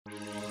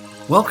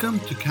Welcome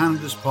to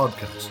Canada's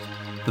podcast,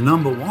 the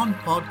number one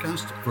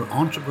podcast for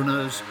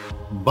entrepreneurs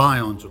by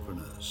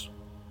entrepreneurs.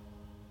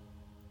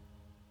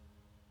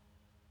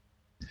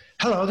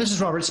 Hello, this is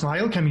Robert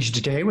Smile coming to you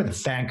today with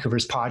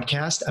Vancouver's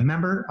podcast, a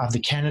member of the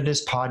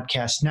Canada's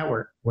Podcast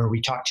Network, where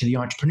we talk to the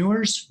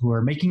entrepreneurs who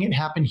are making it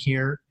happen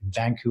here in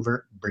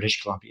Vancouver,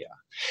 British Columbia.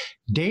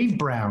 Dave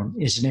Brown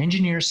is an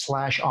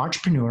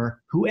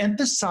engineer/entrepreneur who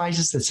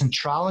emphasizes the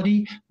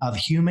centrality of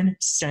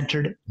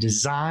human-centered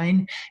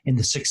design in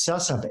the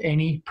success of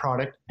any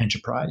product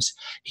enterprise.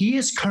 He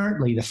is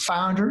currently the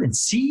founder and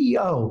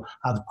CEO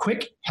of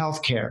Quick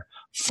Healthcare,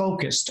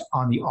 focused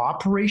on the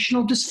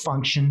operational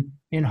dysfunction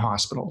in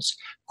hospitals.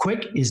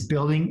 Quick is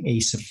building a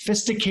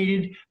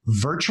sophisticated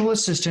virtual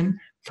assistant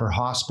for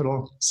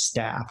hospital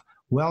staff.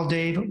 Well,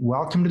 Dave,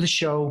 welcome to the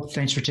show.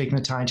 Thanks for taking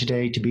the time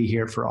today to be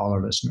here for all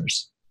our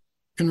listeners.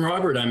 And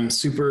Robert, I'm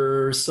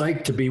super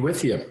psyched to be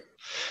with you.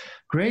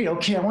 Great.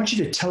 Okay, I want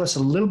you to tell us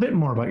a little bit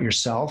more about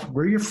yourself,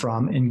 where you're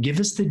from, and give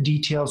us the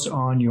details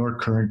on your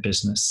current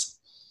business.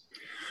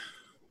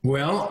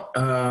 Well,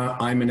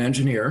 I'm an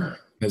engineer,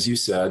 as you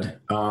said.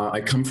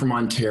 I come from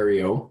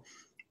Ontario,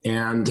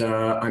 and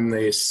I'm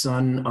the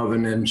son of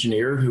an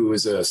engineer who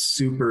is a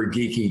super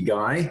geeky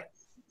guy.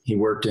 He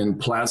worked in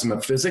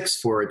plasma physics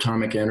for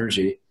atomic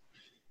energy.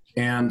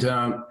 And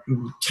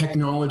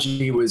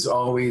technology was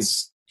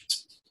always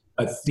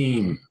a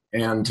theme.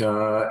 And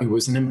it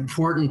was an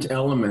important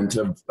element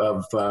of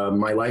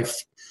my life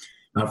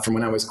from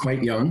when I was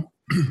quite young.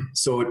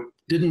 So it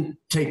didn't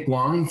take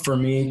long for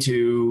me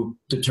to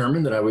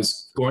determine that I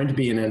was going to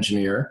be an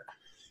engineer.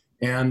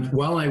 And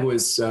while I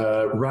was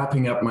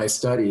wrapping up my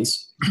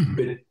studies,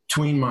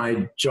 between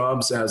my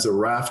jobs as a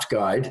raft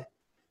guide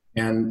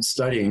and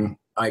studying,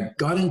 I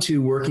got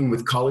into working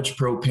with College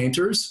Pro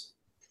painters,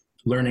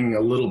 learning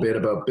a little bit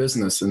about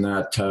business in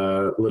that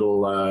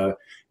little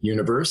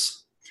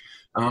universe.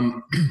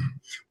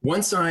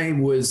 Once I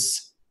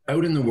was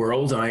out in the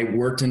world, I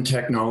worked in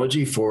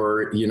technology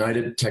for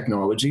United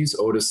Technologies,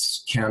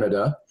 Otis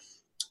Canada.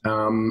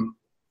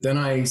 Then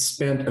I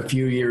spent a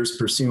few years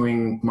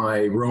pursuing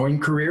my rowing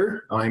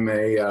career. I'm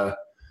a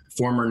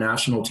former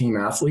national team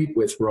athlete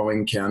with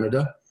Rowing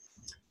Canada.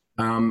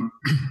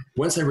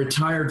 Once I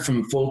retired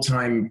from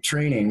full-time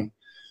training,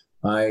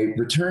 I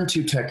returned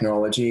to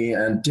technology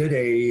and did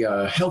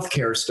a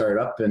healthcare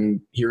startup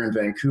here in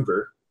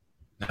Vancouver.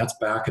 That's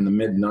back in the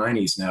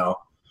mid-90s now.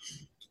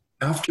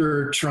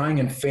 After trying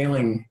and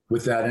failing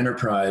with that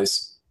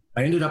enterprise,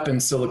 I ended up in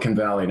Silicon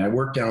Valley, and I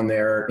worked down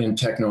there in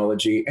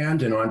technology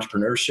and in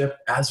entrepreneurship,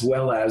 as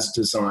well as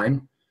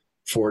design,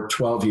 for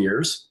 12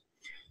 years.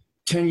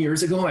 10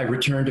 years ago, I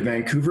returned to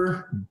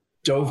Vancouver,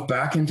 dove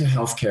back into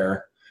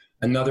healthcare,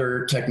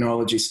 another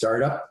technology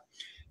startup.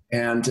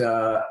 And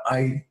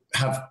I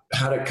have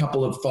had a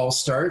couple of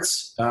false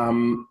starts,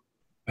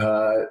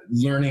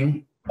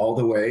 learning all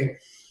the way.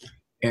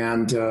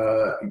 And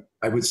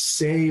I would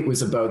say it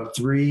was about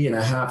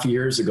 3.5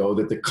 years ago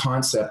that the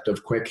concept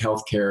of Quick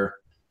Healthcare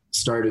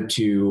started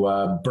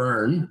to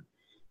burn.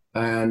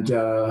 And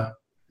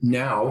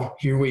now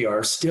here we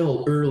are,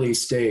 still early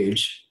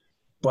stage,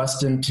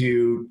 busting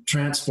to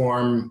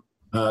transform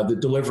the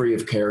delivery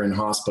of care in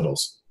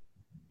hospitals.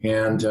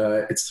 And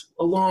it's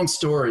a long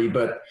story,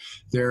 but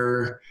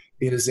there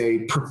is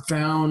a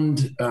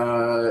profound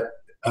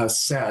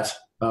set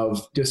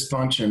of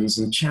dysfunctions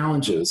and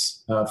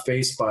challenges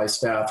faced by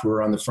staff who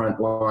are on the front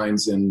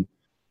lines in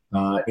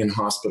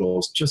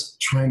hospitals, just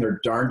trying their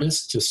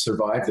darndest to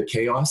survive the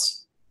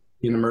chaos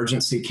in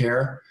emergency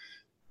care,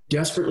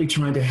 desperately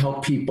trying to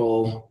help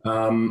people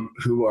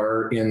who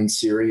are in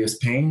serious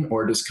pain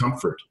or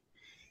discomfort.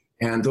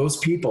 And those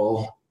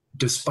people,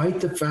 despite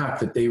the fact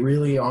that they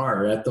really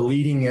are at the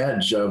leading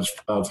edge of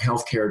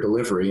healthcare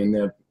delivery,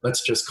 and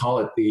let's just call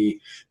it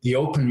the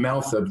open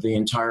mouth of the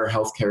entire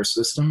healthcare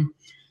system,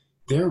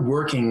 they're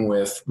working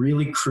with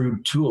really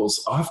crude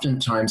tools,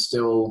 oftentimes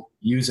still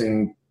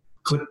using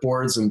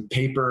clipboards and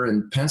paper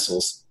and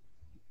pencils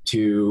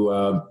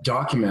to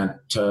document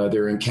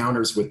their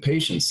encounters with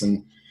patients.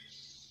 And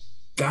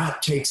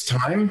that takes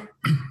time.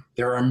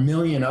 There are a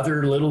million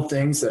other little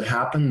things that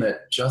happen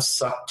that just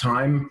suck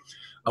time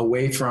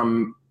away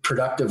from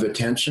productive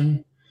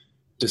attention,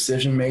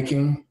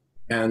 decision-making,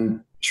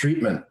 and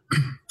treatment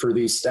for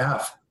these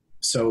staff.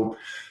 So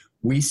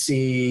we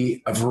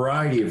see a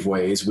variety of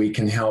ways we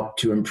can help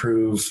to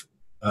improve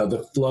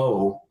the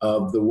flow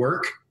of the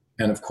work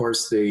and, of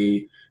course,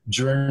 the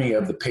journey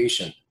of the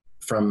patient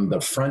from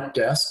the front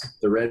desk,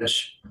 the reg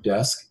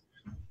desk,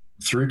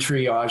 through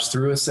triage,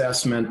 through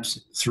assessment,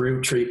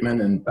 through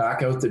treatment, and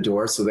back out the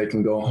door so they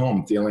can go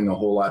home feeling a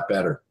whole lot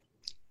better.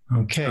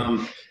 Okay.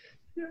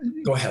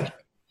 Go ahead.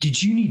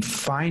 Did you need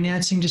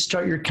financing to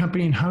start your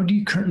company, and how do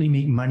you currently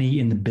make money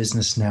in the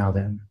business now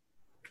then?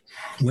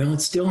 Well,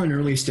 it's still an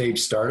early stage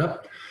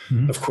startup.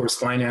 Mm-hmm. Of course,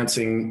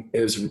 financing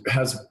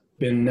has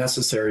been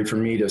necessary for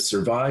me to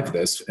survive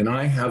this, and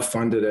I have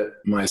funded it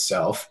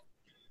myself.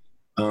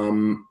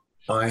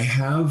 I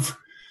have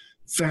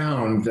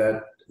found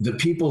that the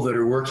people that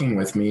are working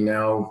with me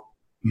now,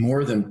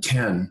 more than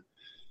 10,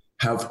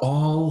 have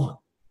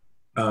all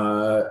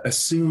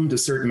assumed a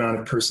certain amount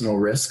of personal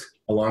risk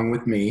along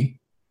with me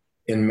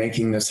in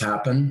making this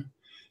happen.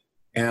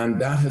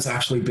 And that has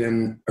actually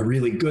been a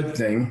really good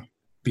thing,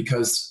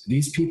 because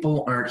these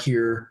people aren't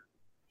here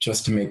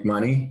just to make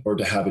money or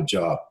to have a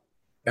job.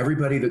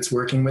 Everybody that's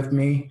working with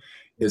me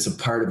is a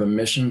part of a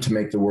mission to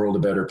make the world a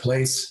better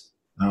place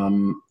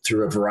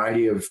through a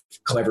variety of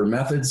clever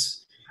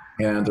methods.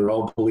 And they're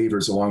all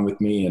believers along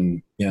with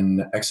me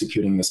in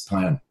executing this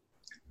plan.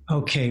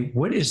 Okay,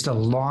 what is the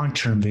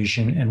long-term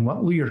vision, and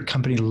what will your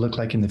company look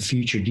like in the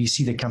future? Do you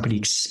see the company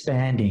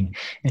expanding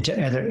into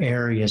other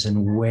areas,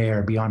 and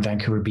where beyond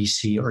Vancouver,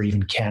 BC, or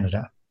even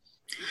Canada?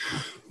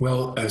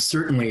 Well,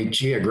 certainly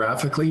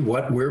geographically,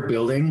 what we're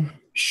building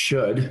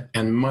should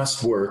and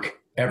must work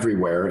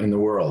everywhere in the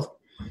world.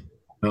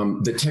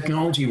 The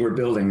technology we're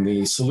building,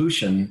 the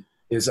solution,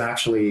 is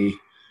actually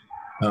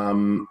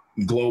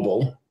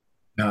global.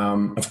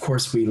 Of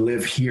course, we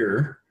live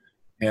here.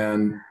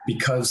 And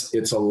because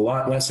it's a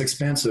lot less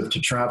expensive to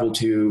travel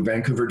to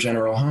Vancouver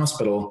General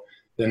Hospital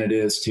than it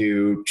is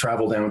to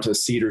travel down to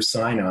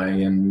Cedars-Sinai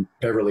in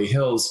Beverly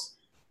Hills,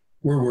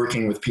 we're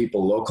working with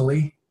people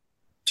locally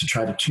to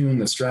try to tune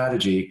the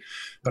strategy.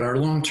 But our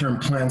long-term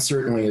plan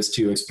certainly is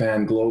to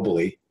expand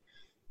globally.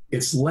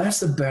 It's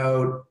less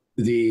about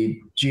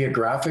the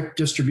geographic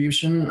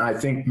distribution. I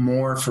think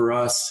more for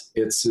us,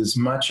 it's as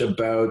much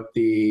about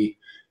the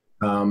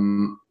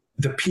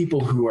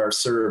people who are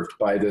served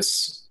by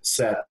this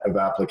set of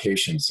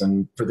applications.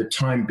 And for the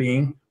time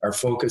being, our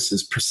focus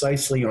is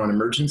precisely on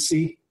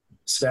emergency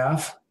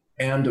staff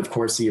and, of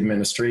course, the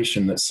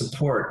administration that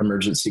support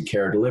emergency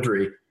care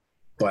delivery.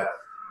 But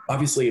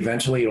obviously,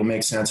 eventually, it'll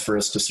make sense for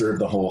us to serve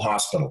the whole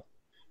hospital.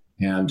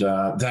 And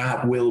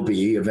that will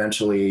be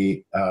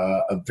eventually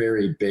a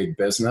very big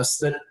business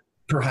that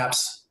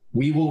perhaps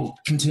we will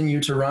continue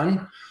to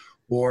run,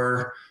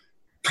 or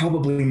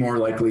probably more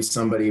likely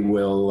somebody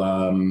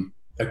will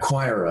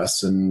acquire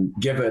us and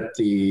give it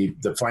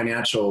the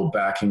financial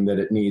backing that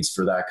it needs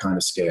for that kind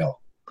of scale.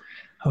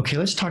 Okay,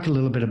 let's talk a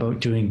little bit about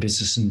doing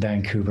business in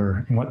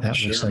Vancouver and what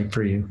that looks like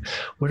for you.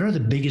 What are the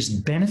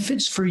biggest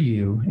benefits for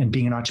you in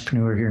being an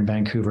entrepreneur here in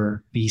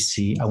Vancouver,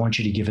 BC? I want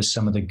you to give us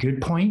some of the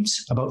good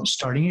points about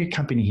starting a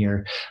company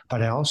here,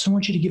 but I also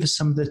want you to give us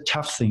some of the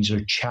tough things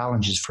or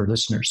challenges for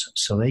listeners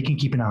so they can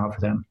keep an eye out for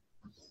them.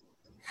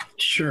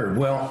 Sure.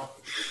 Well,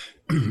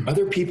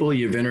 other people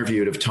you've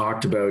interviewed have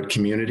talked about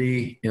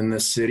community in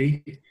this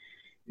city.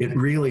 It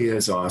really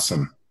is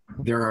awesome.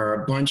 There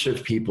are a bunch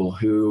of people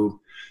who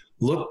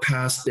look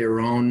past their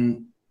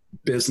own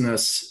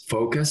business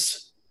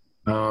focus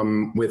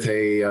with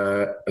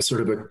a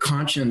sort of a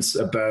conscience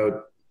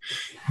about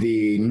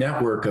the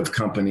network of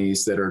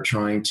companies that are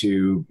trying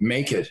to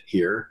make it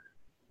here,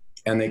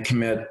 and they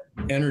commit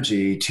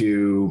energy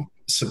to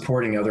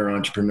supporting other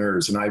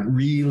entrepreneurs. And I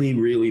really,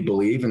 really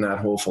believe in that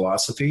whole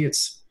philosophy.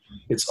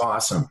 It's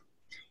awesome.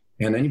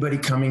 And anybody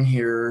coming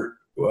here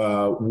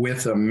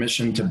with a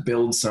mission to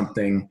build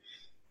something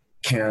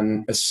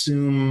can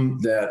assume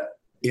that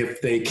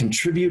if they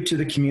contribute to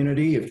the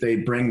community, if they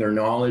bring their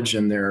knowledge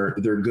and their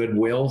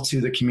goodwill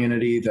to the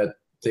community, that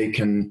they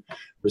can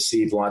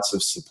receive lots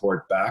of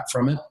support back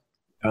from it.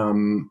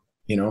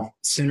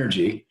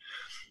 Synergy.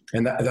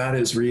 And that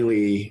is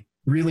really,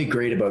 really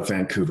great about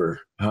Vancouver.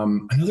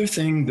 Another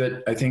thing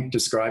that I think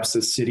describes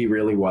the city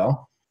really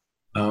well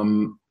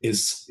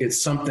is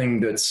it's something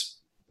that's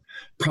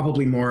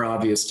probably more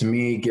obvious to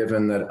me,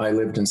 given that I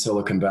lived in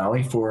Silicon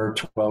Valley for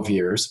 12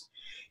 years.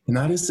 And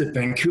that is that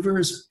Vancouver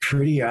is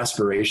pretty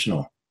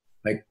aspirational.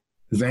 Like,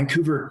 the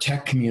Vancouver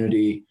tech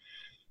community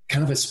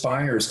kind of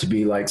aspires to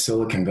be like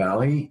Silicon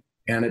Valley,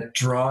 and it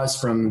draws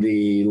from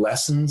the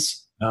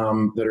lessons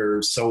that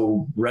are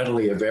so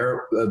readily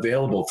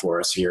available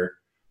for us here,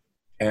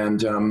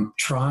 and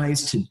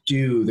tries to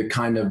do the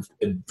kind of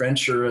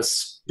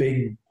adventurous,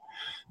 big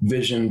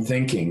vision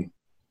thinking.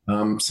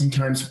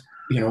 Sometimes,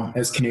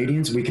 as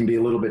Canadians, we can be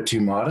a little bit too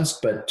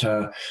modest, but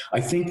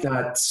I think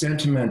that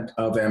sentiment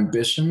of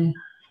ambition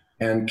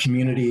and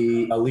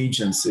community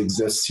allegiance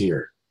exists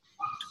here.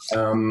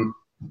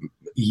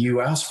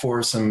 You asked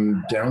for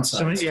some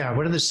downsides.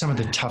 What are some of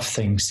the tough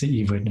things that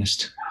you've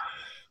witnessed?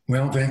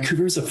 Well,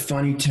 Vancouver's a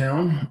funny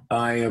town.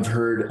 I have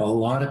heard a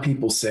lot of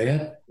people say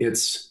it.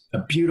 It's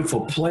a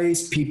beautiful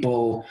place.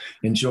 People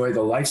enjoy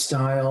the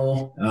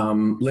lifestyle.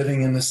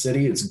 Living in the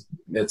city,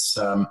 it's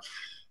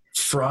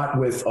fraught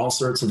with all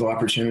sorts of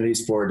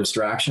opportunities for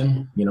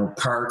distraction.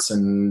 Parks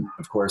and,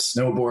 of course,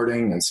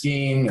 snowboarding and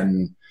skiing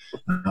and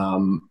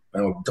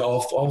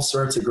golf, all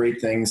sorts of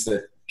great things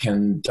that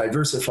can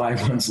diversify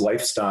one's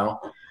lifestyle.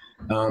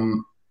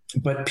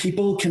 But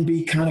people can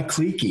be kind of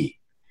cliquey,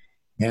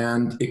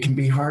 and it can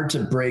be hard to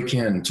break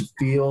in, to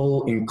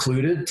feel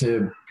included,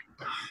 to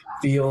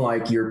feel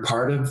like you're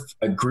part of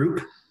a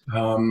group.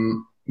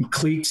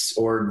 Cliques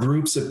or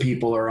groups of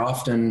people are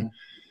often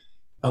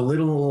a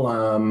little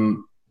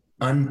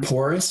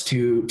unporous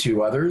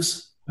to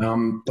others.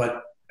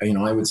 But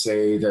I would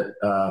say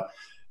that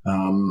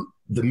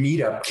the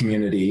meetup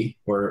community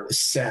or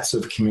sets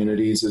of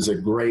communities is a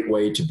great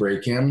way to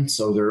break in.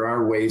 So there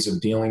are ways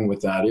of dealing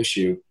with that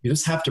issue. You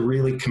just have to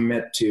really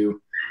commit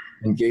to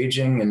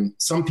engaging. And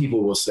some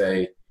people will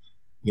say,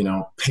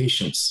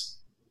 patience.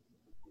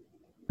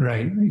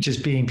 Right.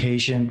 Just being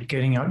patient,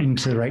 getting out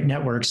into the right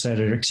networks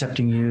that are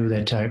accepting you,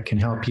 that can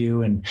help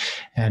you and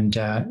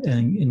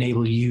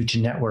enable you to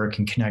network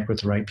and connect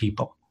with the right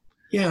people.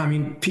 Yeah, I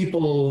mean,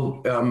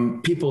 people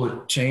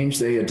change,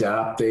 they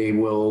adapt, they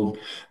will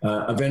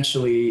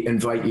eventually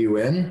invite you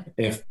in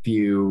if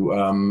you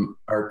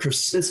are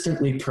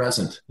persistently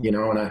present,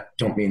 and I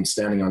don't mean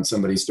standing on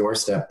somebody's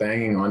doorstep,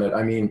 banging on it.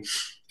 I mean,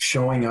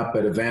 showing up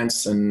at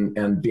events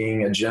and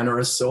being a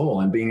generous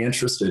soul and being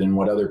interested in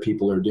what other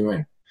people are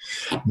doing.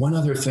 One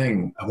other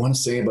thing I want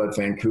to say about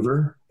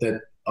Vancouver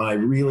that I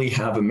really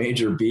have a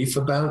major beef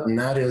about, and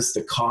that is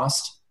the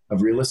cost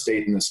of real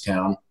estate in this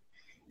town.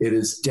 It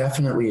is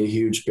definitely a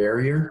huge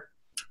barrier.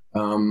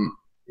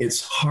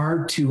 It's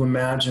hard to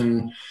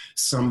imagine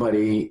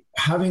somebody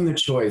having the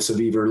choice of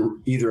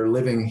either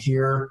living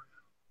here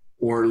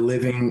or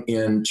living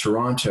in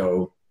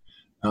Toronto,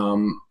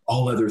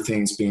 all other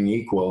things being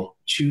equal,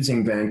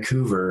 choosing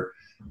Vancouver,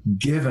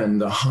 given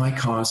the high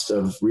cost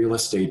of real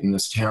estate in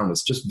this town.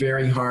 It's just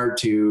very hard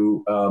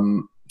to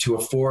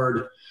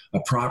afford a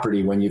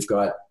property when you've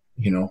got,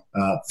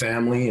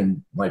 family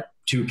and like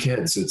 2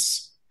 kids.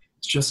 It's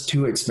just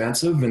too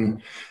expensive.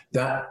 And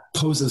that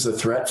poses a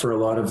threat for a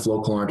lot of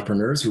local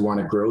entrepreneurs who want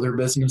to grow their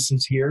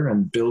businesses here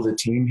and build a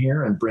team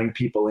here and bring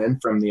people in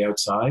from the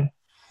outside.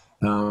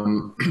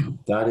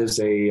 That is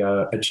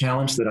a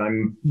challenge that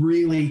I'm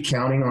really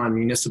counting on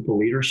municipal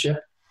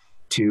leadership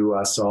to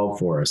solve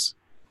for us.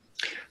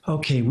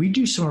 Okay, we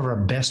do some of our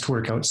best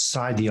work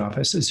outside the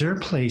office. Is there a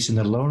place in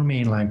the Lower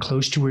Mainland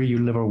close to where you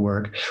live or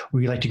work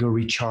where you like to go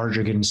recharge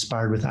or get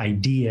inspired with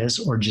ideas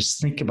or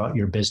just think about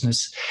your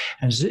business?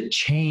 And does it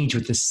change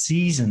with the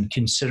season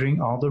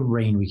considering all the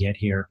rain we get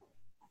here?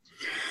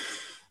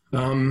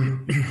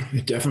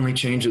 It definitely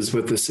changes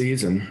with the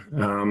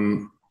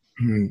season.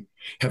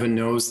 Heaven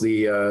knows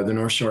the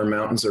North Shore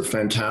Mountains are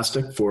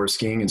fantastic for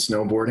skiing and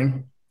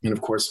snowboarding. And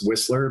of course,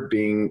 Whistler,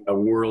 being a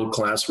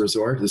world-class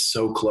resort, is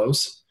so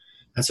close.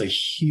 That's a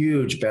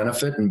huge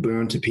benefit and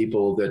boon to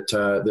people that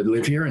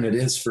live here, and it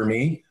is for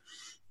me.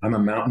 I'm a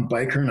mountain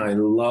biker, and I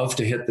love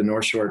to hit the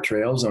North Shore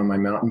trails on my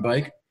mountain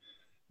bike.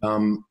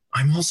 I'm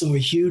also a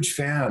huge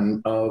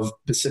fan of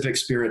Pacific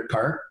Spirit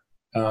Park,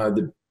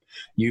 the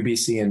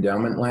UBC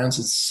endowment lands.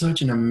 It's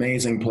such an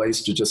amazing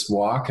place to just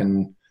walk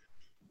and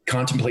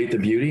contemplate the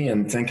beauty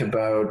and think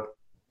about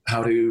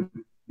how to,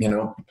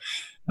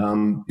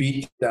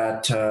 beat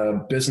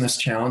that business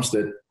challenge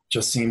that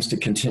just seems to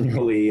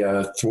continually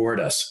thwart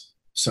us.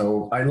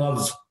 So I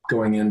love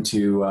going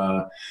into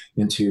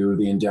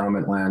the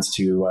endowment lands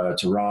to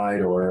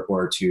ride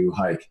or to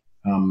hike.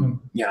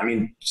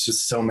 It's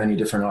just so many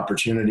different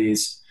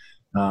opportunities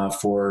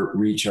for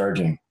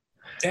recharging,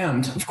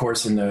 and of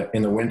course in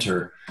the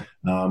winter,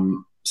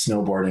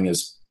 snowboarding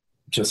is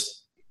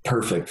just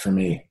perfect for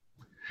me.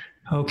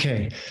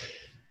 Okay.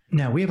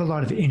 Now, we have a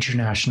lot of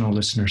international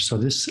listeners, so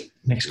this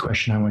next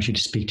question, I want you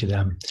to speak to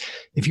them.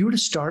 If you were to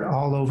start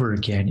all over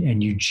again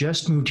and you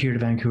just moved here to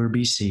Vancouver,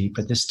 BC,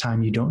 but this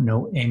time you don't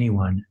know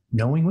anyone,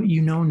 knowing what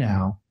you know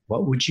now,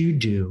 what would you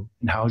do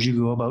and how would you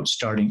go about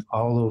starting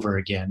all over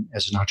again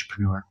as an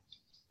entrepreneur?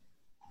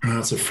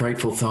 That's a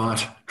frightful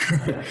thought.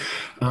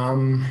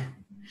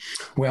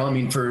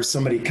 For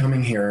somebody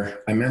coming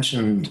here, I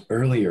mentioned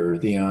earlier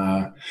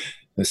the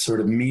sort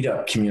of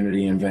meetup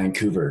community in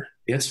Vancouver.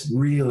 It's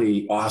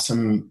really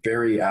awesome,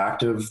 very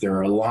active. There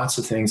are lots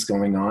of things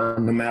going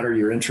on. No matter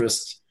your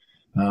interest,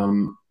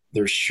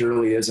 there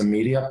surely is a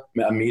meetup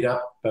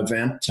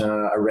event,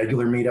 a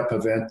regular meetup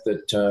event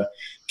that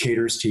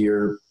caters to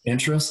your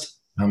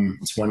interest.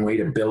 It's one way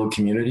to build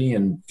community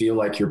and feel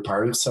like you're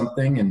part of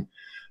something. And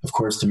of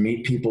course, to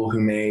meet people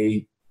who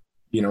may,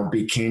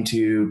 be keen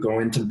to go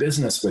into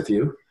business with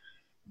you.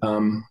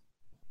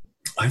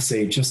 I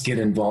say just get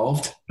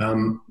involved.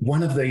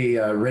 One of the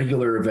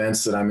regular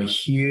events that I'm a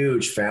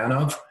huge fan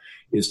of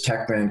is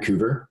Tech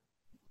Vancouver.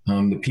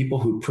 The people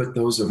who put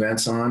those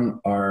events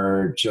on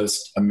are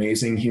just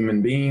amazing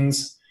human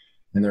beings,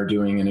 and they're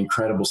doing an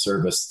incredible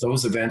service.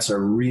 Those events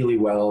are really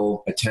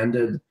well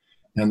attended,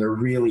 and they're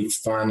really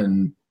fun,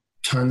 and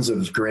tons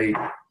of great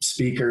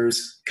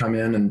speakers come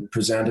in and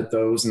present at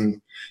those,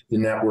 and the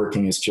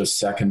networking is just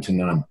second to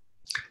none.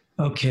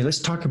 Okay, let's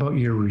talk about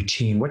your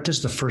routine. What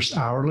does the first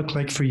hour look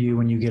like for you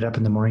when you get up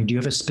in the morning? Do you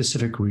have a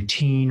specific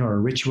routine or a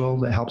ritual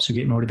that helps you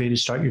get motivated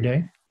to start your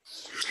day?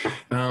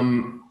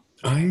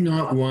 I'm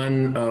not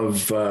one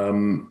of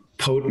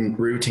potent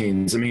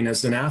routines. I mean,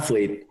 as an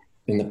athlete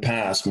in the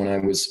past, when I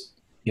was,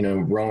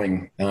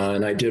 rowing,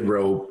 and I did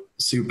row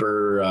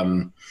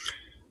super,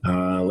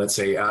 let's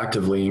say,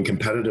 actively and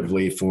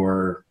competitively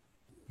for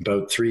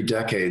about 3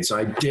 decades,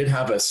 I did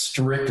have a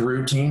strict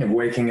routine of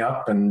waking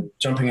up and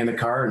jumping in the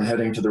car and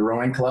heading to the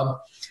rowing club.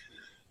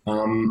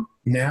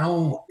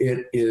 Now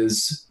it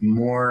is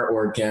more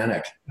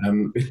organic.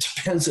 It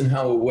depends on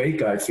how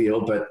awake I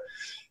feel, but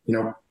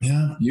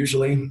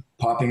usually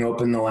popping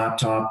open the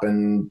laptop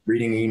and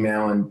reading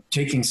email and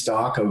taking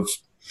stock of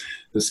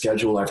the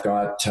schedule I've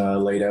got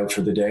laid out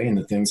for the day and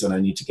the things that I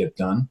need to get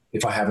done.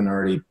 If I haven't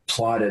already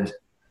plotted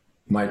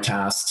my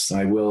tasks,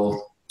 I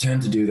will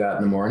tend to do that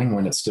in the morning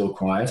when it's still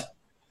quiet.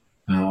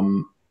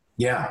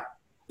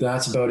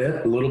 That's about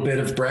it. A little bit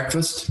of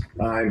breakfast.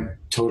 I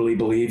totally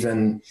believe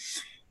in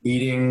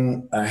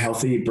eating a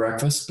healthy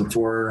breakfast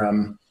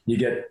before you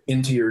get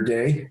into your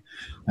day.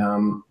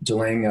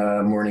 Delaying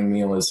a morning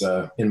meal is,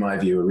 in my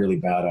view, a really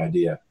bad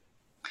idea.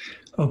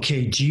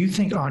 Okay. Do you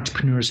think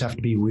entrepreneurs have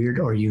to be weird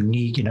or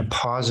unique in a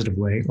positive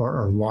way, or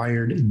are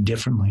wired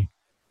differently?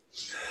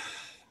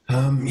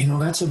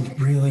 That's a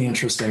really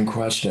interesting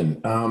question.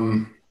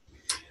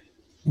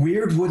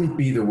 Weird wouldn't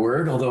be the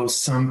word, although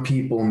some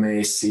people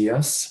may see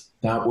us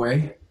that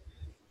way.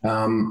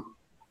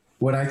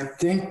 What I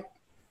think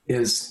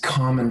is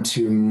common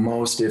to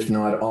most, if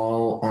not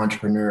all,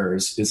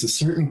 entrepreneurs is a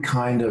certain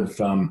kind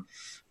of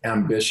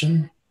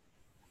ambition,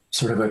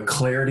 sort of a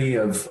clarity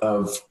of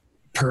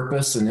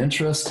purpose and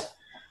interest,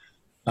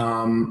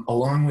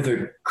 along with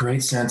a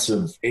great sense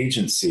of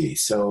agency.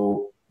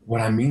 So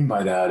what I mean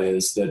by that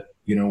is that,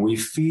 we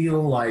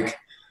feel like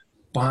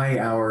by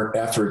our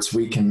efforts,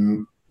 we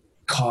can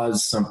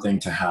cause something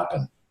to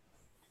happen.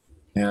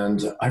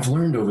 And I've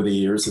learned over the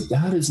years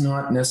that is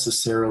not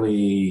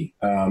necessarily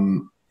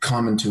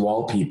common to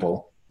all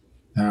people.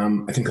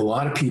 I think a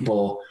lot of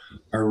people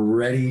are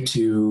ready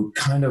to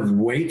kind of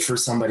wait for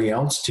somebody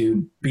else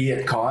to be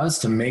at cause,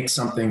 to make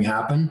something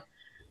happen.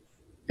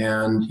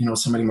 And,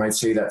 somebody might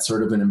say that's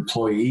sort of an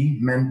employee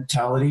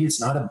mentality.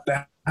 It's not a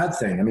bad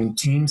thing. I mean,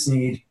 teams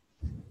need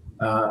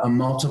a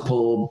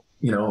multiple,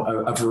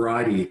 a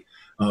variety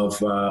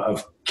of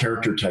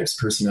character types,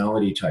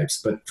 personality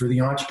types. But for the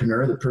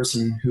entrepreneur, the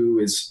person who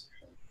is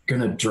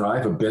going to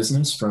drive a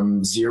business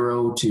from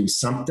zero to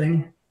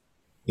something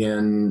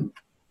in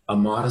a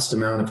modest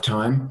amount of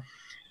time,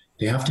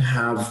 they have to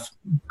have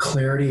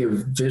clarity of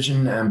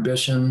vision,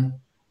 ambition,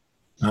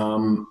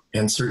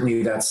 and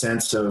certainly that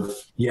sense of,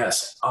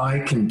 yes, I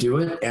can do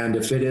it. And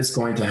if it is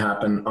going to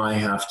happen, I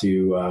have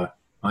to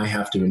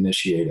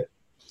initiate it.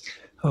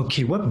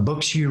 Okay, what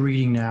books are you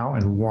reading now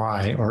and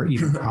why, or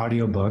even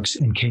audiobooks?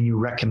 And can you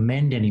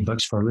recommend any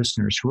books for our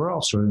listeners who are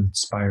also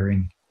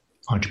inspiring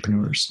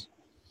entrepreneurs?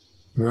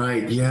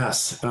 Right,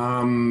 yes.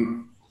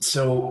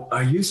 So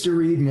I used to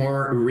read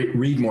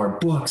more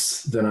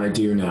books than I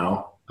do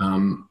now.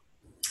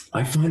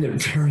 I find it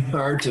very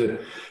hard to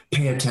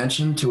pay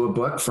attention to a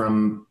book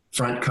from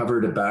front cover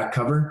to back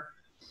cover.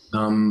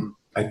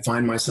 I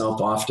find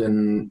myself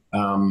often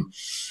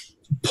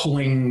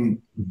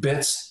pulling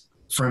bits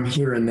from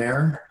here and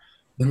there,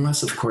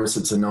 unless of course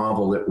it's a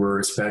novel that we're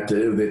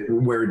expected,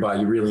 whereby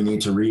you really need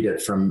to read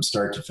it from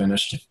start to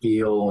finish to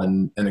feel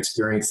and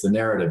experience the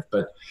narrative.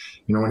 But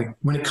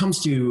when it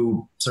comes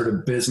to sort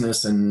of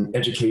business and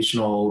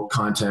educational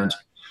content,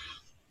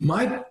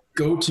 my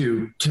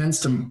go-to tends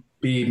to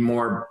be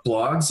more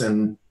blogs,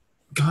 and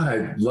God,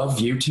 I love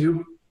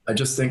YouTube. I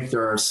just think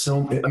there are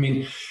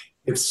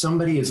if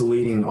somebody is a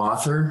leading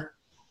author,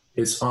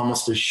 it's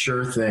almost a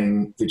sure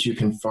thing that you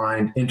can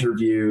find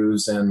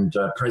interviews and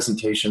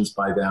presentations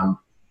by them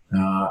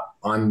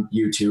on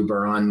YouTube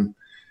or on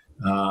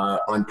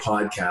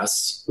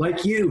podcasts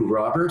like you,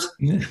 Robert.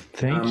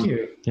 Thank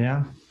you.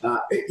 Yeah.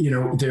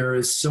 There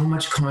is so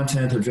much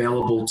content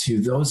available to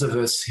those of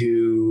us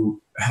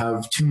who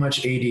have too much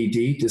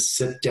ADD to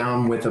sit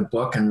down with a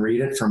book and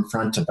read it from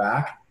front to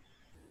back.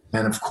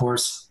 And of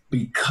course,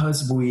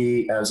 because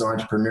we as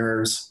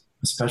entrepreneurs,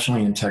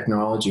 especially in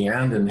technology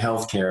and in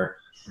healthcare,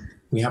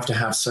 we have to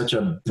have such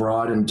a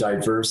broad and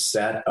diverse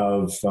set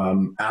of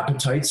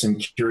appetites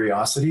and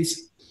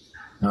curiosities.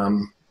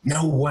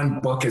 No one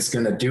book is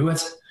going to do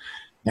it.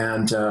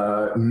 And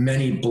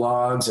many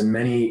blogs and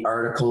many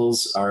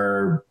articles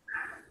are,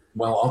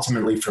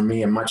 ultimately for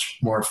me, a much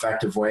more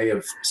effective way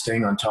of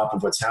staying on top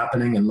of what's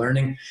happening and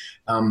learning.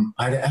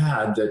 I'd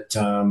add that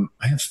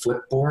I have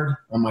Flipboard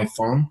on my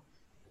phone.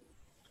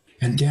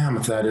 And damn,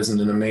 if that isn't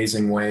an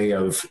amazing way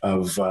of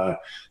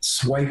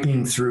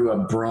swiping through a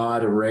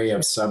broad array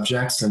of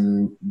subjects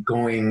and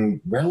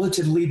going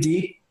relatively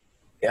deep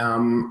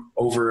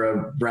over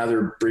a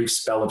rather brief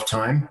spell of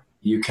time.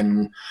 You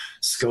can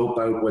scope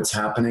out what's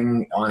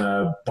happening on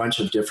a bunch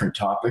of different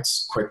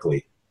topics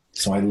quickly.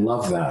 So I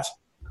love that.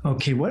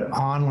 Okay, what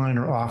online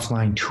or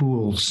offline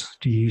tools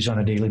do you use on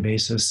a daily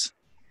basis?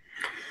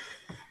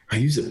 I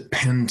use a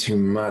pen too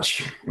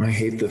much. I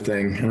hate the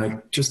thing and I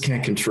just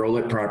can't control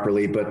it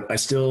properly, but I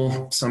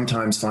still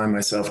sometimes find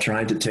myself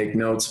trying to take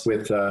notes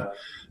with a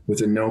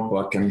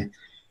notebook. And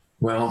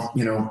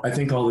I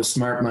think all the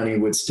smart money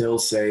would still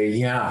say,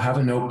 yeah, have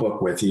a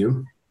notebook with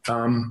you.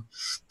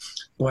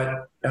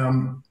 But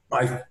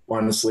I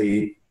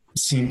honestly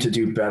seem to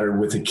do better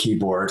with a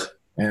keyboard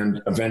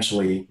and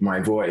eventually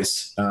my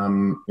voice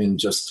in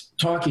just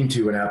talking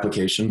to an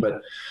application.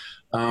 But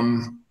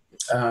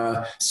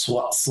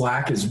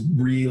Slack is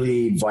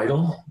really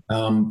vital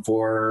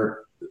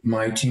for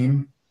my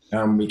team.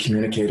 We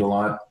communicate a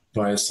lot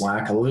via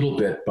Slack, a little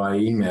bit by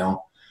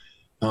email.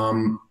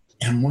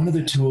 And one of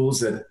the tools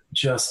that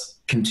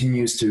just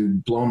continues to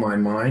blow my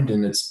mind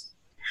and its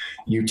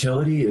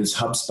utility is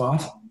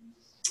HubSpot.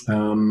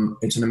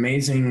 It's an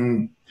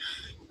amazing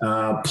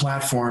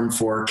platform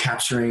for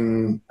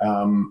capturing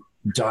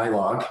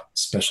dialogue,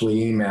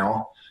 especially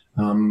email.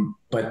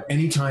 But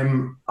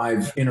anytime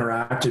I've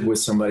interacted with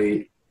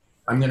somebody,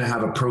 I'm going to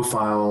have a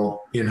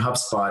profile in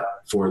HubSpot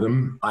for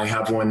them. I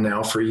have one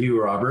now for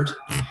you, Robert.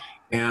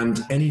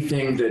 And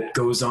anything that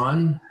goes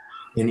on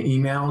in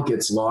email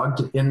gets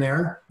logged in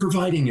there,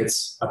 providing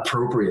it's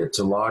appropriate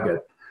to log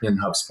it in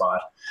HubSpot.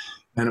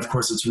 And of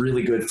course, it's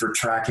really good for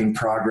tracking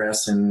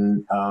progress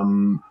and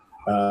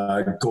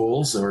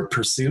goals or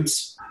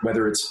pursuits,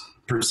 whether it's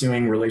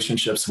pursuing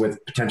relationships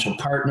with potential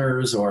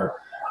partners or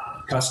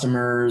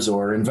customers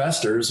or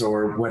investors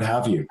or what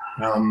have you.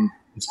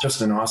 It's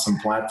just an awesome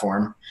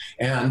platform.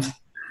 And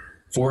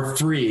for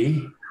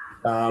free,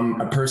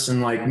 a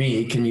person like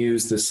me can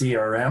use the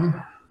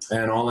CRM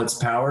and all its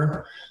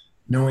power,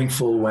 knowing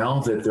full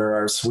well that there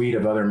are a suite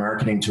of other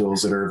marketing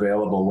tools that are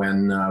available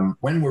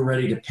when we're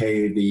ready to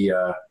pay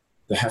the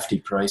hefty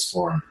price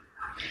for them.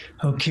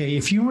 Okay,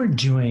 if you were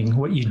doing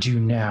what you do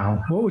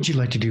now, what would you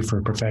like to do for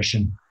a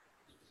profession?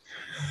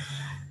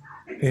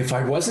 If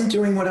I wasn't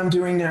doing what I'm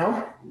doing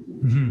now,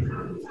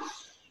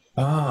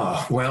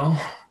 well,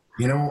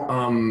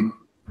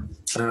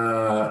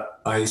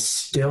 I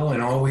still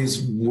and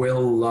always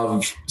will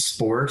love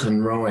sport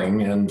and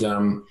rowing, and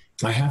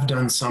I have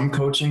done some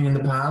coaching in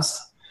the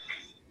past.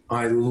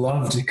 I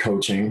loved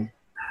coaching,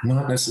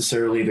 not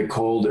necessarily the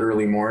cold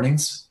early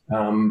mornings,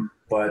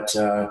 but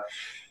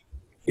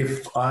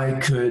if I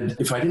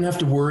didn't have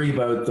to worry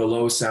about the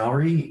low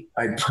salary,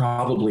 I'd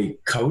probably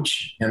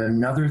coach. And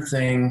another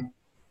thing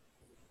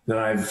that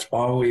I've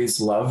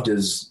always loved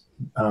is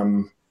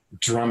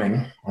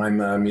drumming. I'm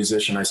a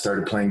musician. I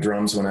started playing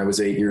drums when I was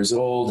 8 years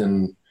old,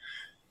 and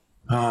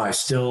I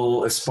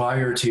still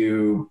aspire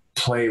to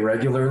play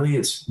regularly.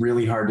 It's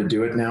really hard to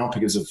do it now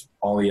because of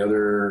all the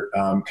other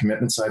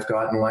commitments I've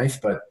got in life.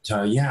 But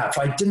if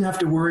I didn't have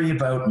to worry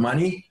about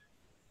money,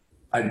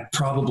 I'd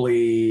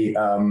probably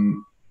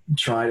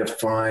try to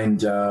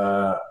find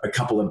a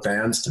couple of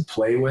bands to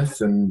play with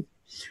and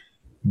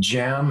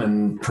jam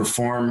and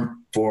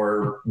perform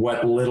for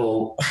what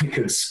little I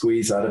could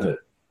squeeze out of it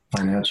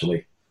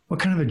financially. What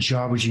kind of a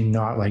job would you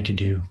not like to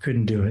do?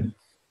 Couldn't do it?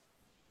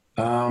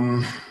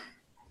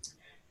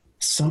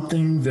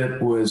 Something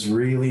that was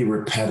really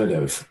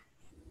repetitive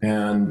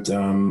and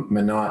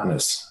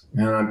monotonous.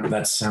 And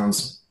that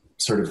sounds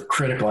sort of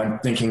critical. I'm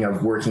thinking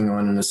of working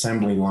on an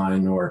assembly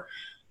line or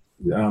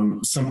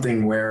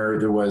something where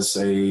there was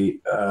a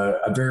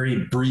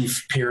very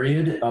brief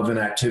period of an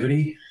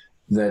activity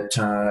that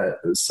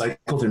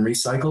cycled and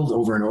recycled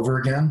over and over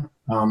again.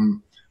 I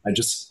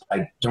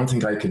don't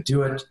think I could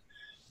do it.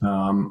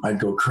 I'd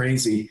go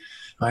crazy.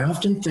 I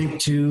often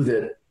think too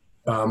that,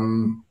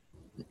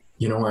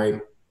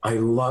 I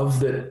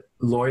love that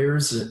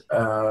lawyers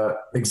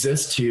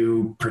exist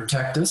to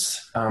protect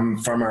us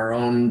from our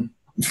own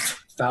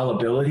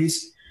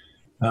fallibilities.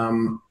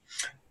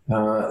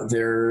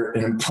 They're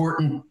an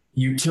important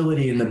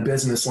utility in the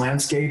business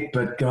landscape,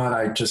 but God,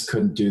 I just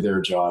couldn't do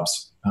their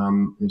jobs.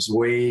 There's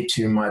way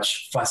too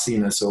much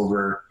fussiness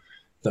over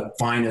the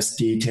finest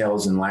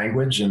details in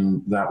language,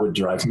 and that would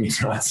drive me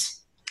nuts.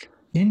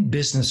 In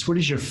business, what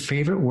is your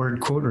favorite word,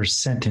 quote, or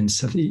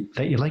sentence that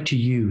you like to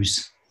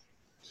use?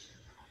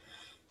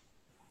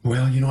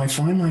 Well, I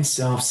find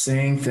myself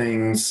saying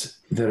things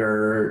that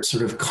are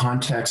sort of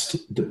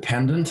context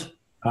dependent.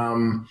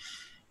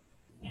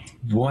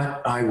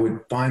 What I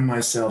would find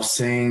myself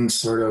saying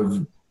sort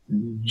of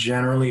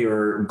generally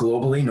or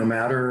globally, no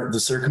matter the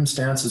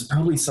circumstance, is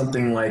probably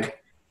something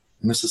like,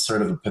 and this is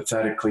sort of a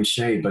pathetic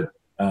cliche, but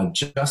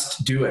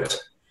just do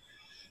it.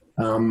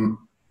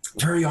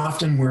 Very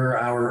often we're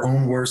our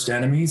own worst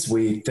enemies.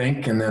 We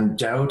think and then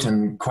doubt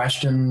and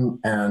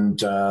question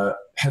and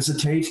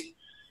hesitate.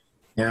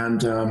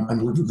 And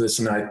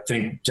listen, I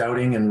think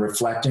doubting and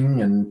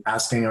reflecting and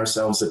asking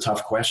ourselves the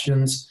tough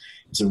questions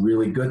is a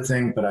really good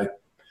thing. But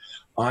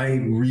I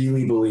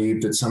really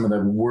believe that some of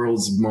the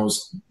world's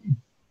most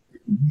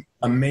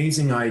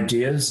amazing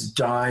ideas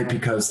die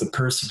because the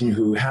person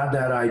who had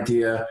that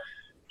idea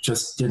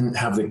just didn't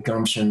have the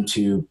gumption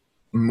to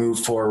move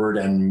forward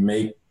and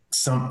make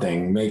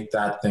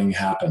that thing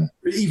happen.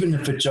 Even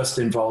if it just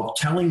involved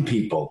telling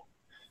people.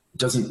 It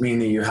doesn't mean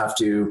that you have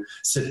to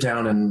sit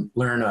down and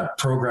learn a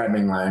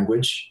programming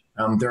language.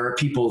 There are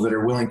people that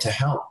are willing to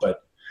help,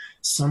 but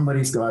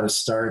somebody's got to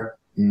start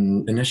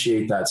and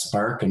initiate that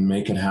spark and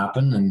make it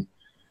happen. And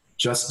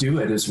just do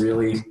it is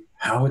really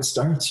how it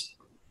starts.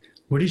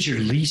 What is your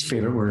least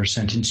favorite word or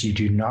sentence you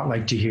do not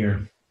like to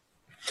hear?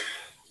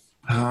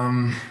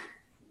 I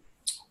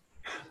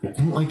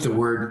don't like the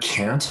word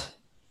can't.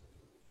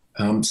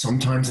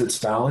 Sometimes it's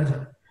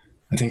valid.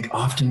 I think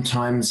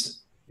oftentimes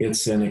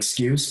it's an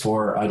excuse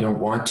for I don't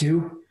want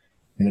to,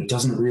 and it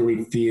doesn't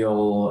really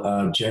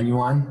feel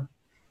genuine.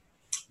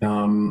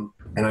 So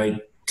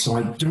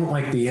I don't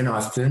like the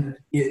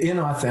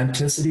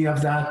inauthenticity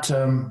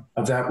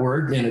of that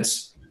word, and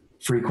it's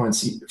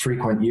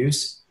frequent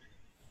use.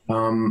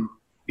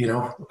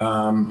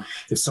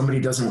 If somebody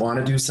doesn't want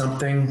to do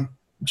something,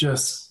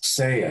 just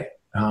say it.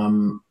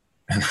 And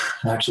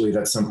actually,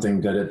 that's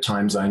something that at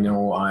times I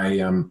know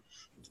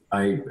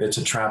it's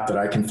a trap that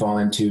I can fall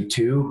into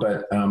too.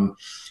 But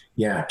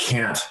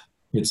can't.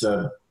 It's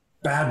a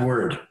bad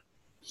word.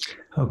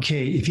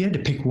 Okay, if you had to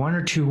pick one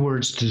or two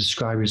words to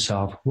describe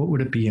yourself, what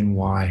would it be and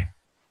why?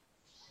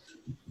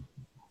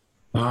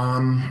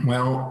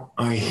 Well,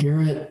 I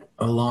hear it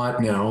a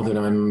lot now that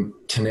I'm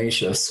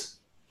tenacious.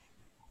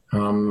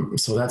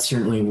 So that's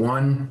certainly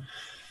one.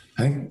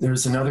 I think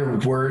there's another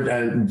word,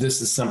 and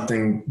this is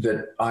something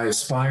that I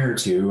aspire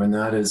to, and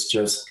that is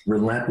just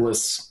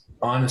relentless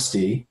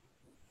honesty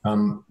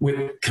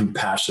with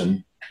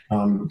compassion.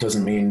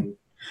 Doesn't mean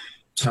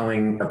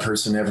telling a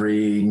person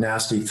every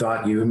nasty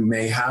thought you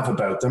may have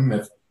about them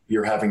if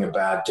you're having a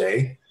bad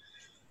day.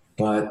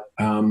 But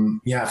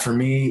for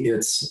me,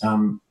 it's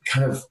kind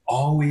of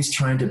always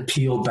trying to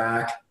peel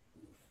back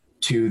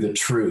to the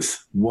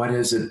truth. What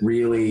is it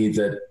really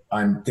that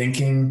I'm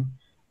thinking,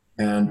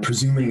 and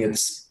presuming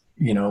it's,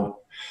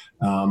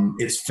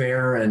 it's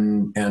fair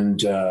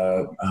and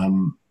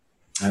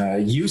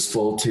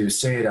useful to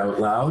say it out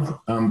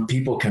loud.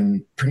 People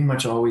can pretty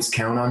much always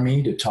count on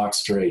me to talk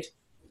straight.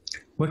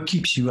 What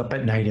keeps you up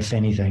at night, if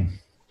anything?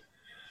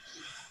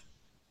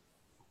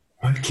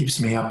 What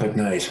keeps me up at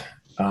night?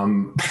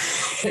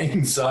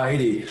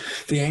 Anxiety.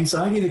 The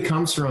anxiety that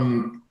comes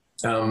from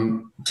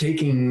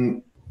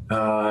taking,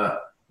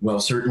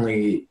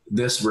 certainly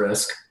this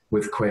risk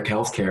with Quick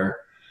Healthcare,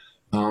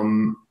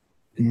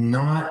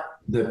 not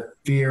the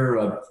fear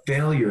of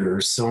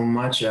failure so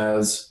much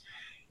as,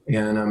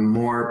 in a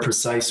more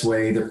precise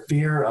way, the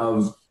fear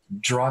of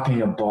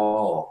dropping a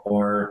ball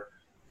or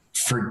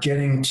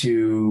forgetting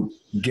to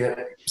get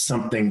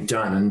something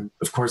done. And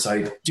of course,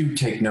 I do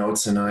take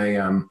notes, and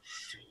I'm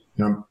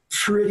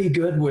pretty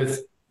good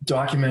with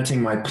documenting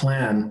my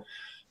plan,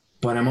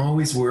 but I'm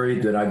always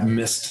worried that I've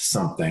missed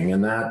something,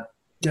 and that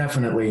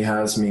definitely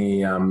has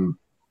me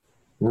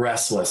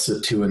restless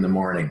at 2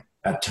 a.m.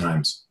 at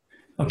times.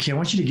 Okay, I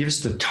want you to give us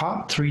the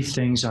top 3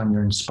 things on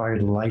your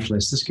Inspired Life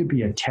list. This could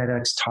be a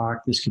TEDx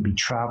talk. This could be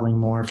traveling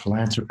more,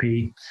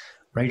 philanthropy,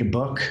 write a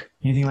book,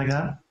 anything like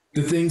that?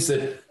 The things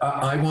that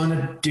I want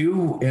to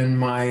do in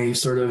my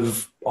sort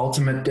of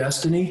ultimate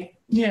destiny?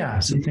 Yeah,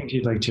 some things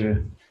you'd like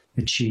to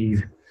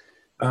achieve,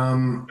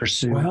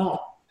 pursue.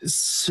 Well,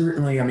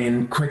 certainly,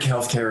 Quick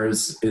Healthcare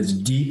is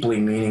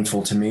deeply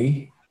meaningful to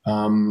me.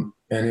 And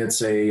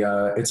it's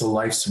a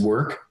life's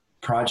work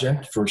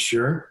project for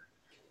sure.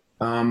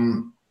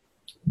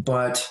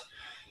 But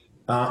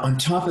on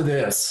top of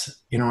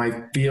this,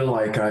 I feel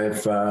like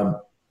I've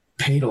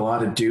paid a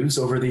lot of dues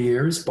over the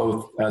years,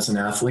 both as an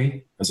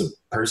athlete, as a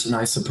person,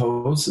 I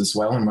suppose, as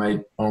well in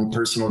my own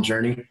personal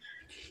journey,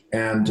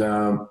 and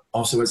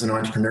also as an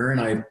entrepreneur.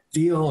 And I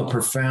feel a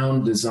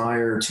profound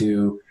desire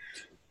to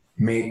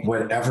make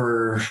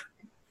whatever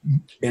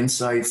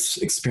insights,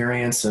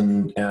 experience,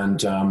 and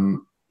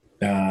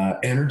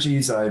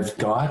energies I've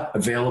got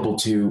available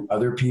to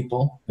other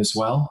people as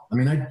well.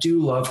 I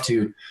do love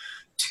to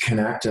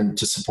connect and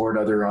to support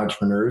other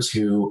entrepreneurs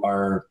who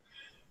are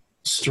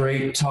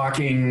straight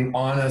talking,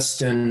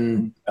 honest,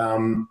 and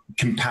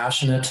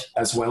compassionate,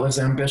 as well as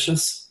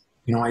ambitious.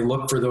 I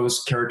look for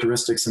those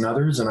characteristics in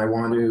others, and I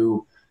want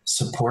to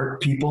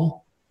support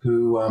people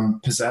who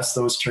possess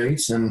those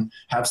traits and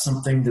have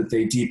something that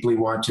they deeply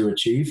want to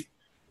achieve.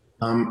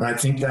 And I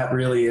think that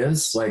really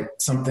is like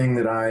something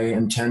that I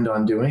intend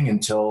on doing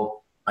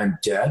until I'm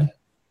dead.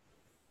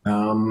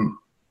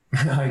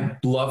 I'd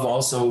love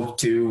also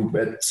to,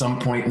 at some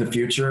point in the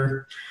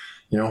future,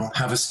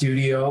 have a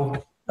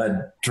studio, a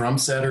drum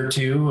set or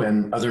two,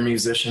 and other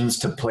musicians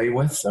to play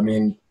with.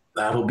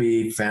 That'll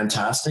be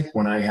fantastic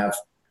when I have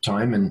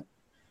time and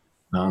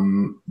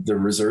the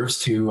reserves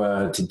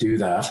to do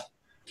that.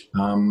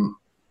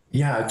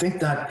 I think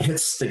that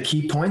hits the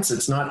key points.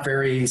 It's not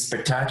very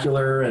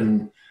spectacular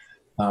and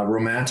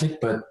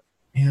romantic, but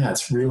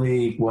it's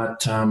really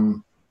what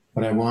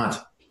I want.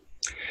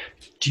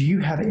 Do you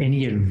have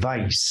any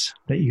advice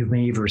that you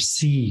may have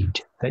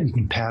received that you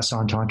can pass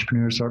on to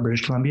entrepreneurs throughout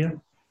British Columbia?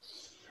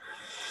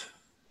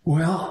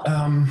 Well,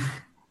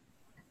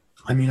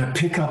 I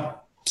pick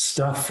up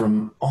stuff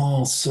from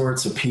all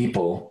sorts of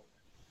people.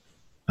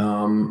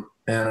 And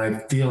I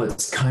feel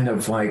it's kind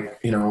of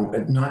like,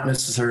 not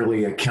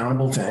necessarily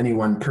accountable to any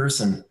one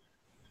person.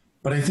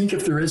 But I think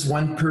if there is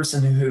one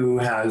person who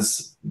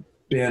has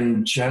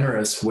been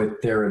generous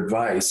with their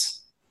advice,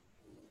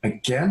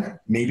 again,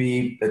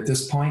 maybe at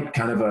this point,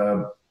 kind of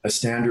a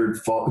standard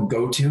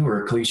go-to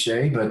or a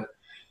cliche, but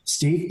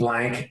Steve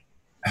Blank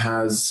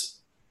has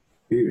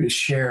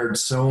shared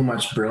so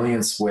much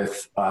brilliance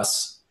with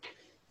us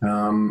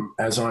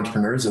as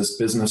entrepreneurs, as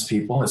business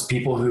people, as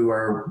people who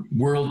are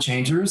world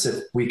changers,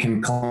 if we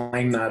can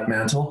claim that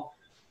mantle.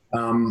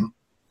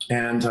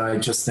 And I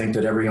just think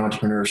that every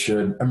entrepreneur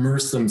should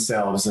immerse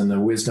themselves in the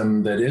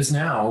wisdom that is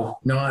now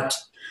not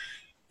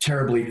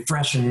terribly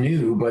fresh and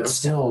new, but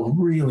still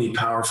really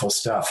powerful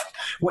stuff.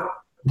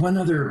 One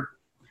other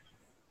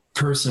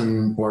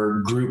person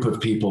or group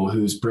of people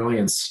whose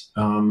brilliance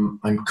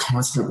I'm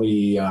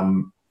constantly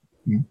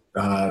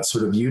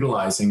sort of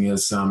utilizing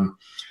is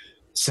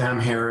Sam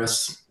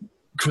Harris,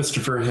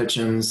 Christopher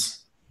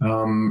Hitchens,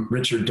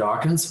 Richard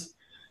Dawkins,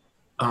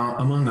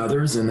 among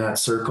others in that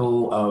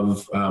circle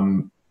of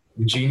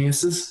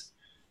geniuses.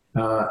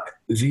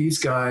 These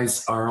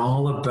guys are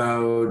all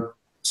about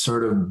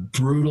sort of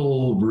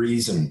brutal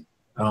reason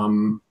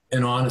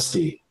and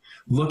honesty,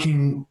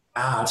 looking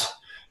at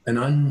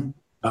an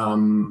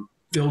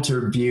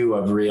unfiltered view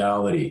of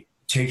reality,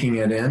 taking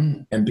it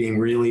in and being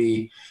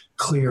really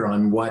clear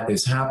on what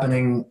is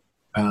happening,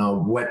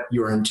 what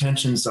your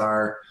intentions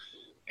are,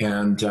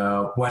 and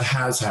what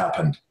has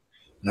happened.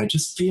 And I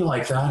just feel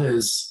like that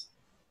is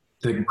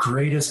the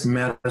greatest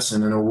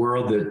medicine in a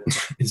world that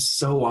is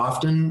so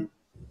often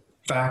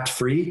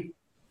fact-free.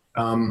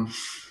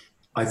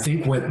 I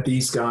think what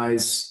these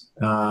guys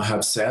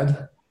have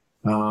said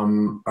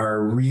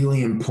are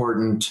really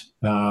important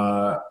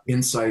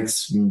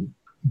insights and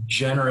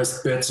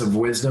generous bits of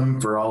wisdom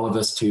for all of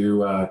us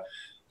to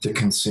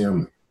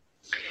consume.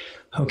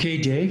 Okay,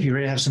 Dave, you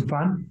ready to have some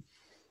fun?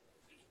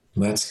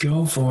 Let's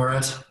go for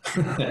it.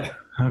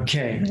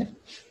 Okay.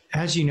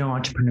 As you know,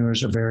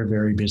 entrepreneurs are very,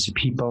 very busy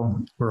people.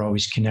 We're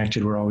always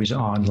connected. We're always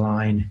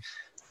online.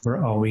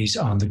 We're always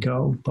on the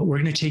go. But we're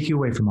going to take you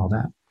away from all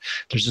that.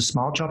 There's a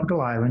small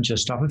tropical island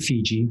just off of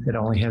Fiji that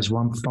only has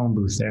one phone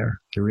booth there.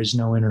 There is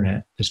no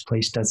internet. This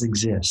place does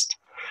exist.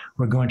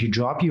 We're going to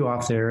drop you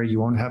off there. You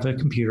won't have a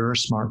computer or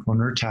smartphone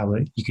or a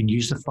tablet. You can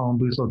use the phone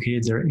booth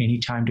located there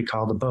anytime to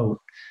call the boat,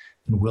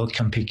 and we'll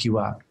come pick you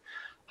up.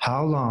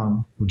 How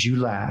long would you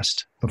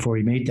last before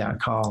you made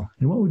that call?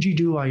 And what would you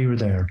do while you were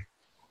there?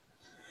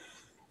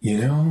 You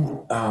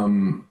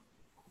know,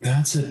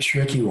 that's a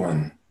tricky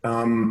one.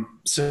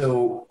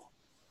 So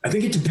I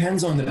think it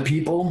depends on the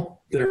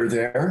people that are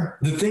there.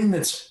 The thing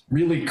that's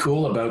really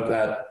cool about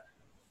that,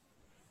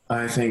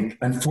 I think,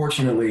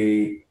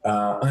 unfortunately,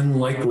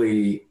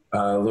 unlikely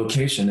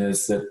location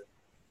is that,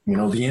 you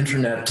know, the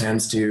internet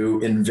tends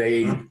to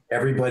invade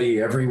everybody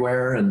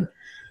everywhere. And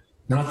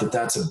not that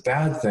that's a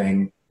bad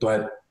thing,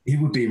 but it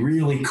would be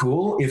really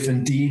cool if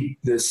indeed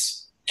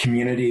this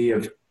community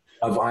of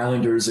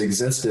islanders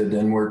existed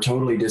and were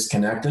totally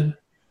disconnected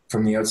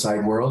from the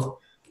outside world.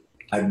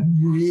 I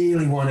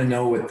really want to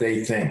know what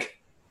they think,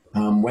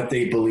 what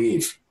they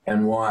believe,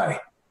 and why.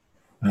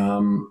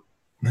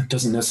 That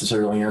doesn't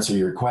necessarily answer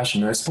your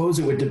question. I suppose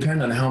it would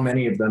depend on how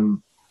many of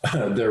them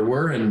there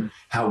were and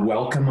how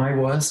welcome I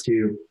was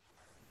to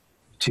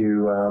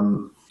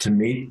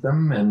meet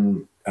them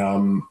and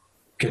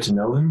get to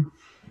know them.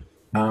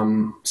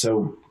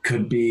 So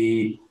could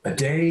be a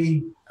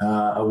day,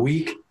 a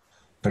week,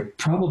 but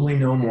probably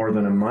no more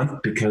than a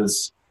month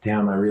because,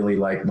 damn, I really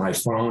like my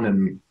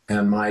phone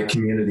and my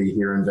community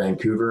here in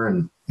Vancouver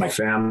and my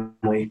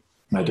family,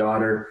 my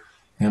daughter,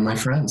 and my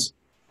friends.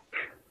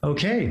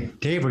 Okay,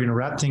 Dave, we're going to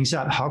wrap things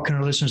up. How can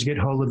our listeners get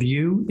hold of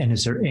you? And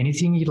is there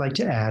anything you'd like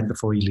to add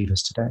before you leave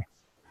us today?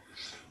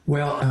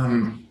 Well,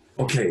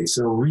 okay,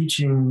 so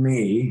reaching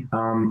me,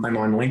 I'm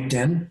on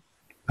LinkedIn,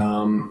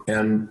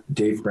 and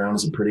Dave Brown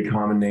is a pretty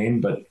common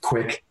name, but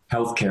Quick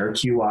Healthcare,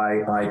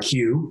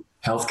 QIIQ,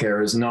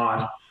 healthcare is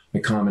not a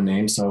common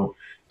name. So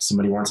if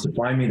somebody wants to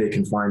find me, they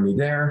can find me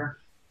there.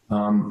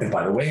 And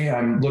by the way,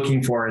 I'm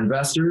looking for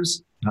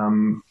investors,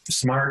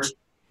 smart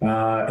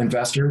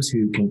investors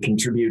who can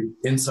contribute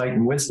insight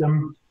and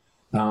wisdom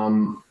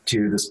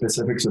to the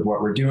specifics of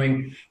what we're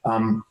doing.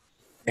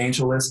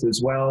 AngelList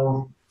as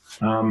well.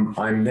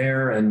 I'm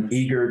there and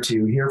eager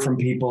to hear from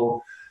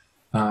people,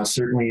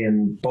 certainly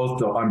on both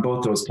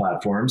those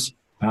platforms.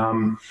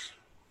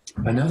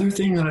 Another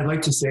thing that I'd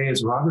like to say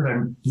is, Robert,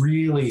 I'm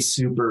really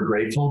super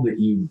grateful that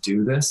you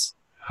do this.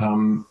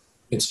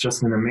 It's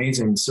just an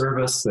amazing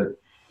service that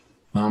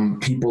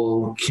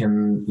people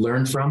can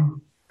learn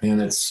from.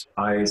 And it's,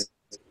 I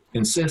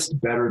insist,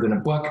 better than a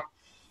book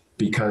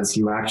because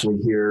you actually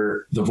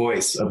hear the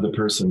voice of the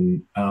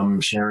person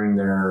sharing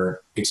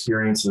their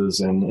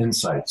experiences and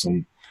insights.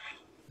 And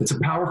it's a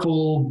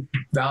powerful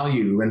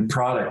value and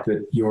product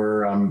that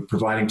you're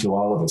providing to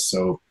all of us.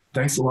 So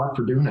thanks a lot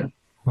for doing it.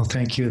 Well,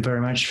 thank you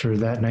very much for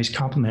that nice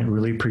compliment.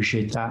 Really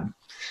appreciate that.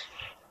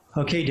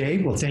 Okay,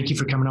 Dave. Well, thank you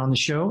for coming on the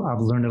show.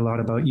 I've learned a lot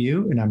about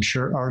you, and I'm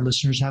sure our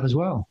listeners have as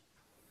well.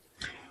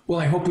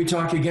 Well, I hope we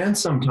talk again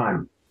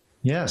sometime.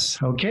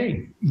 Yes.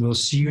 Okay. We'll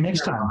see you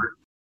next time.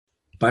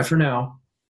 Bye for now.